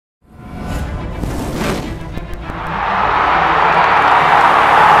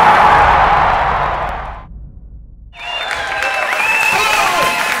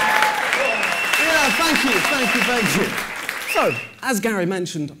As Gary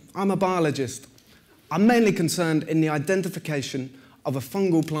mentioned, I'm a biologist. I'm mainly concerned in the identification of a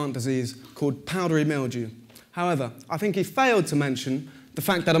fungal plant disease called powdery mildew. However, I think he failed to mention the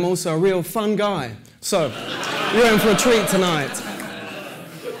fact that I'm also a real fun guy. So, you're in for a treat tonight.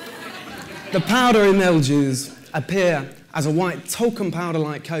 The powdery mildews appear as a white talcum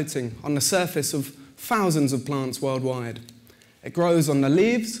powder-like coating on the surface of thousands of plants worldwide. It grows on the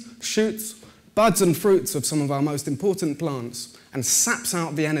leaves, shoots, buds and fruits of some of our most important plants and saps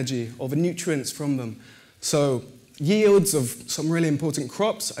out the energy or the nutrients from them. So yields of some really important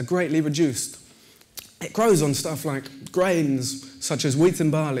crops are greatly reduced. It grows on stuff like grains such as wheat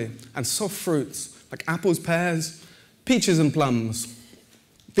and barley and soft fruits like apples, pears, peaches and plums.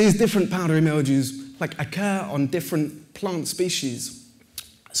 These different powdery mildews occur on different plant species.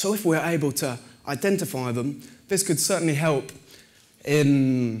 So if we're able to identify them, this could certainly help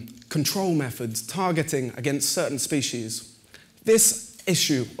in control methods targeting against certain species. This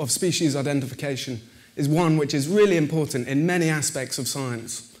issue of species identification is one which is really important in many aspects of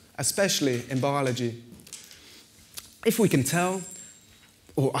science, especially in biology. If we can tell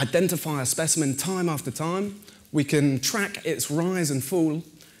or identify a specimen time after time, we can track its rise and fall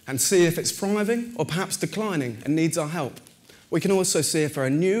and see if it's thriving or perhaps declining and needs our help. We can also see if there are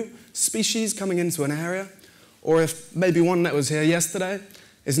new species coming into an area, or if maybe one that was here yesterday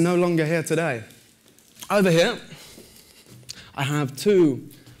is no longer here today. Over here, I have two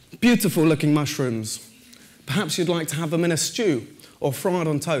beautiful looking mushrooms. Perhaps you'd like to have them in a stew or fried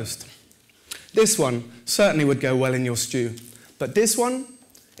on toast. This one certainly would go well in your stew, but this one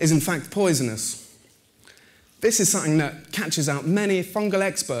is in fact poisonous. This is something that catches out many fungal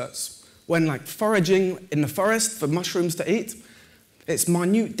experts when foraging in the forest for mushrooms to eat. It's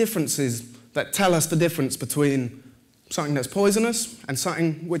minute differences that tell us the difference between something that's poisonous and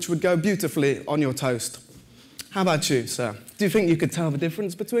something which would go beautifully on your toast. How about you, sir? Do you think you could tell the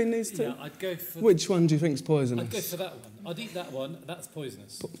difference between these two? Yeah, I'd go for... Which one do you think is poisonous? I'd go for that one. I'd eat that one. That's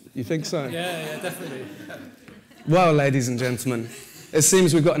poisonous. You think so? Yeah, definitely. Well, ladies and gentlemen, it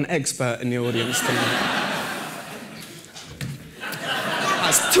seems we've got an expert in the audience tonight.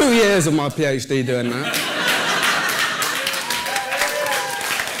 That's 2 years of my PhD doing that.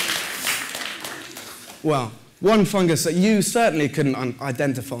 Well, one fungus that you certainly couldn't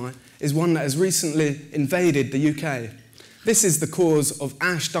identify is one that has recently invaded the UK. This is the cause of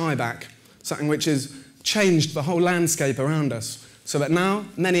ash dieback, something which has changed the whole landscape around us, so that now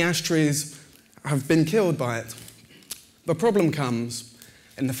many ash trees have been killed by it. The problem comes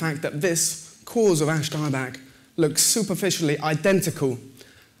in the fact that this cause of ash dieback looks superficially identical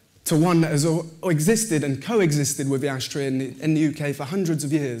to one that has existed and coexisted with the ash tree in the UK for hundreds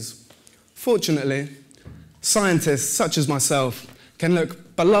of years. Fortunately, scientists such as myself can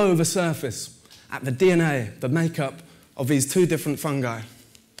look below the surface at the DNA, the makeup of these two different fungi.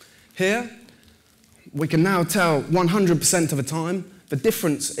 Here, we can now tell 100% of the time the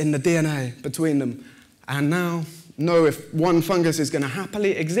difference in the DNA between them, and now know if one fungus is going to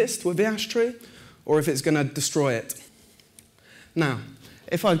happily exist with the ash tree or if it's going to destroy it. Now,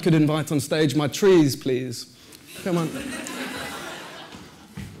 if I could invite on stage my trees, please. Come on.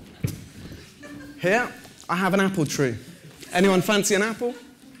 Here, I have an apple tree. Anyone fancy an apple?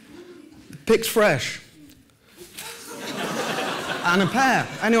 Picked fresh. And a pear.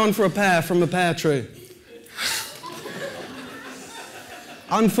 Anyone for a pear from the pear tree?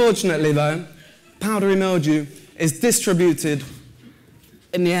 Unfortunately, though, powdery mildew is distributed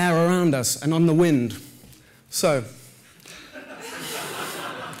in the air around us and on the wind. So,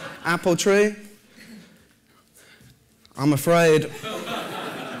 apple tree, I'm afraid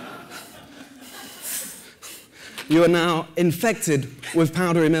you are now infected with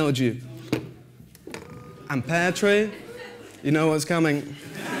powdery mildew. And pear tree, you know what's coming.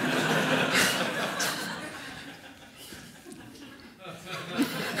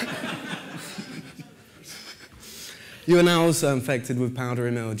 You are now also infected with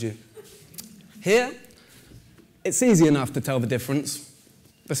powdery mildew. Here, it's easy enough to tell the difference.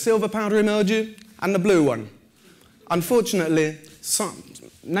 The silver powdery mildew and the blue one. Unfortunately,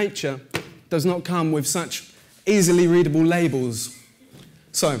 nature does not come with such easily readable labels.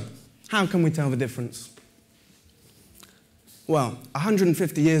 So, how can we tell the difference? Well,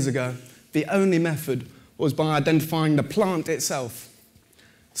 150 years ago, the only method was by identifying the plant itself.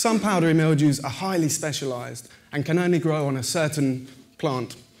 Some powdery mildews are highly specialized and can only grow on a certain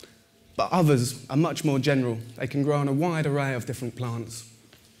plant, but others are much more general. They can grow on a wide array of different plants.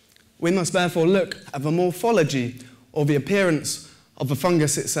 We must therefore look at the morphology or the appearance of the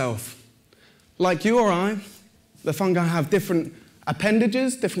fungus itself. Like you or I, the fungi have different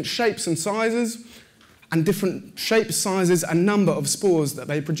appendages, different shapes and sizes, and different shapes, sizes, and number of spores that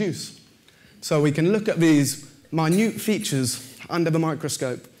they produce. So we can look at these minute features under the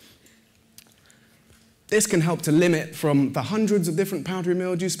microscope. This can help to limit from the hundreds of different powdery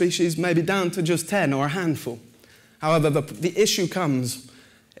mildew species, maybe down to just 10 or a handful. However, the issue comes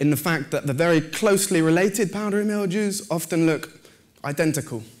in the fact that the very closely related powdery mildews often look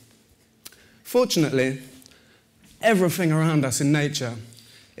identical. Fortunately, everything around us in nature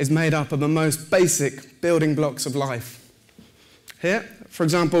is made up of the most basic building blocks of life. Here, for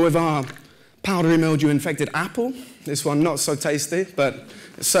example, with our powdery mildew infected apple, this one not so tasty, but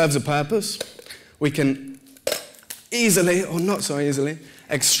it serves a purpose. We can easily, or not so easily,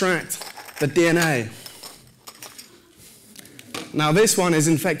 extract the DNA. Now this one is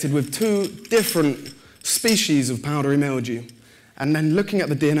infected with 2 different species of powdery mildew. And then looking at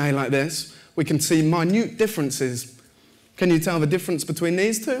the DNA like this, we can see minute differences. Can you tell the difference between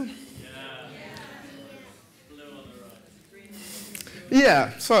these 2? Blue on the right.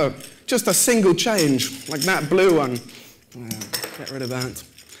 Yeah, so just a single change, like that blue one. Get rid of that.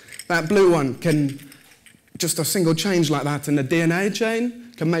 That blue one just a single change like that in the DNA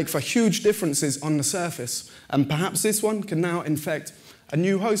chain can make for huge differences on the surface. And perhaps this one can now infect a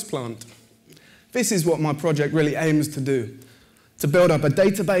new host plant. This is what my project really aims to do, to build up a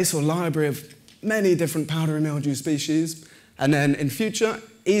database or library of many different powdery mildew species, and then in future,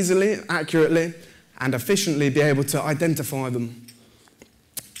 easily, accurately, and efficiently be able to identify them.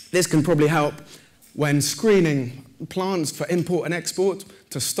 This can probably help when screening plants for import and export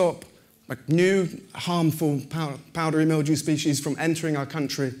to stop new harmful powdery mildew species from entering our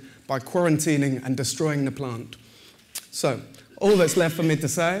country by quarantining and destroying the plant. So, all that's left for me to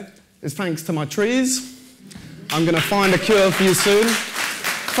say is thanks to my trees. I'm going to find a cure for you soon.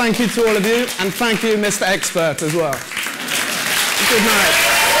 Thank you to all of you, and thank you, Mr. Expert, as well. Good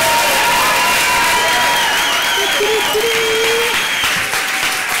night.